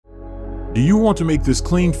Do you want to make this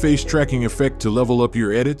clean face tracking effect to level up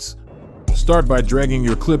your edits? Start by dragging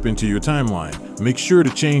your clip into your timeline. Make sure to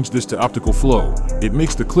change this to optical flow. It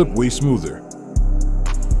makes the clip way smoother.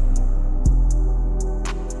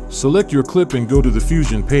 Select your clip and go to the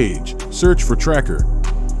Fusion page. Search for Tracker.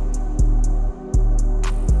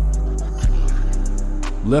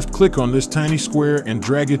 Left-click on this tiny square and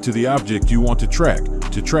drag it to the object you want to track.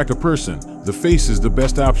 To track a person, the face is the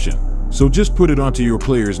best option, so just put it onto your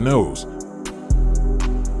player's nose.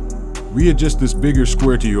 Readjust this bigger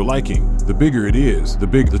square to your liking. The bigger it is, the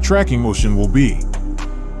bigger the tracking motion will be.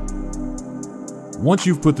 Once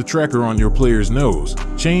you've put the tracker on your player's nose,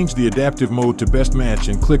 change the adaptive mode to best match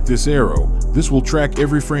and click this arrow. This will track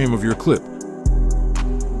every frame of your clip.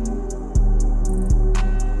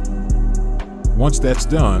 Once that's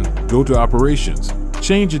done, go to Operations.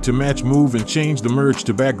 Change it to Match Move and change the Merge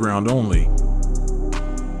to Background Only.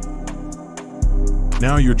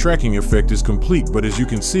 Now your tracking effect is complete, but as you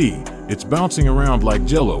can see, it's bouncing around like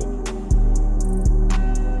jello.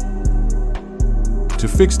 To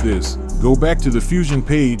fix this, go back to the Fusion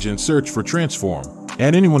page and search for Transform.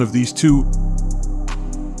 Add any one of these two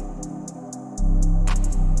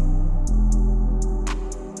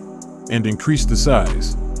and increase the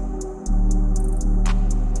size.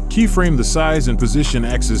 Keyframe the size and position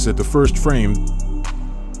axis at the first frame,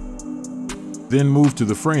 then move to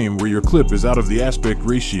the frame where your clip is out of the aspect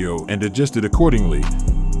ratio and adjust it accordingly.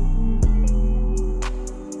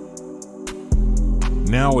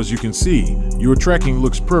 Now, as you can see, your tracking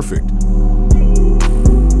looks perfect.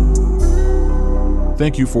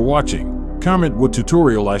 Thank you for watching. Comment what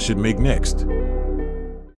tutorial I should make next.